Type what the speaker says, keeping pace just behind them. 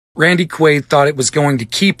Randy Quaid thought it was going to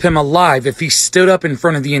keep him alive if he stood up in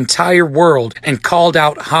front of the entire world and called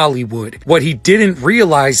out Hollywood. What he didn't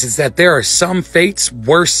realize is that there are some fates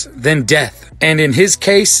worse than death. And in his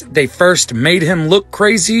case, they first made him look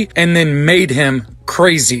crazy and then made him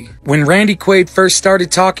crazy. When Randy Quaid first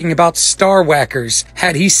started talking about star whackers,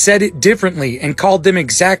 had he said it differently and called them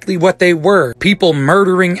exactly what they were, people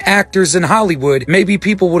murdering actors in Hollywood, maybe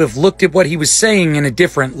people would have looked at what he was saying in a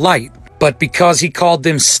different light. But because he called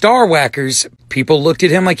them star whackers, people looked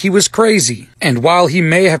at him like he was crazy. And while he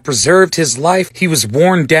may have preserved his life, he was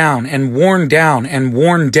worn down and worn down and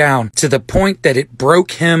worn down to the point that it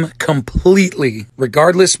broke him completely.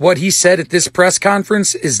 Regardless, what he said at this press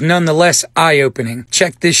conference is nonetheless eye-opening.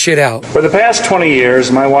 Check this shit out. For the past 20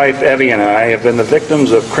 years, my wife Evie and I have been the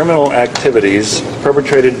victims of criminal activities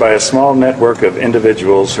perpetrated by a small network of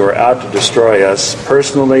individuals who are out to destroy us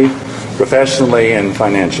personally, professionally, and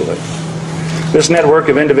financially. This network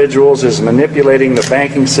of individuals is manipulating the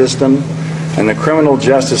banking system and the criminal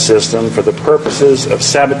justice system for the purposes of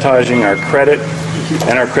sabotaging our credit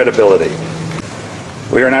and our credibility.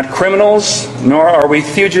 We are not criminals, nor are we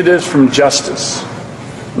fugitives from justice,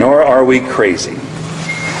 nor are we crazy.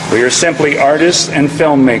 We are simply artists and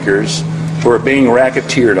filmmakers who are being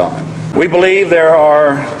racketeered on. We believe there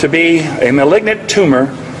are to be a malignant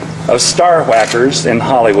tumor of star whackers in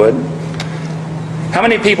Hollywood. How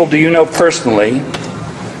many people do you know personally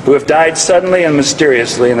who have died suddenly and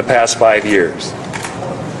mysteriously in the past 5 years?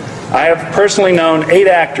 I have personally known 8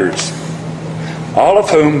 actors, all of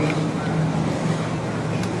whom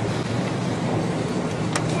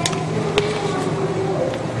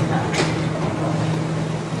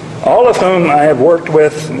I have worked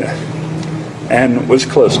with and was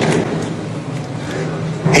close to.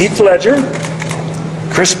 Heath Ledger,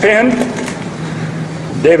 Chris Penn,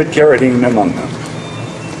 David Carradine among them.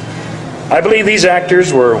 I believe these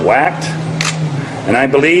actors were whacked, and I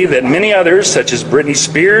believe that many others, such as Britney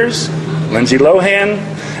Spears, Lindsay Lohan,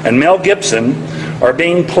 and Mel Gibson, are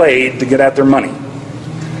being played to get at their money.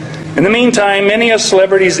 In the meantime, many a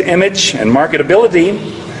celebrity's image and marketability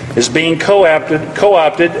is being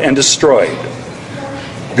co-opted and destroyed.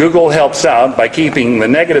 Google helps out by keeping the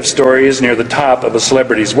negative stories near the top of a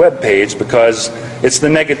celebrity's webpage because it's the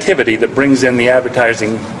negativity that brings in the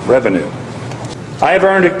advertising revenue. I have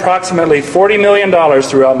earned approximately $40 million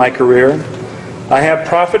throughout my career. I have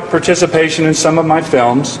profit participation in some of my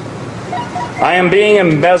films. I am being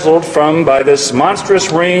embezzled from by this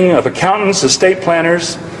monstrous ring of accountants, estate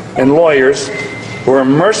planners, and lawyers who are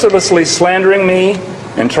mercilessly slandering me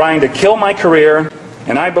and trying to kill my career,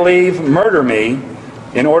 and I believe murder me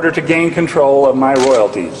in order to gain control of my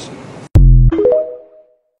royalties.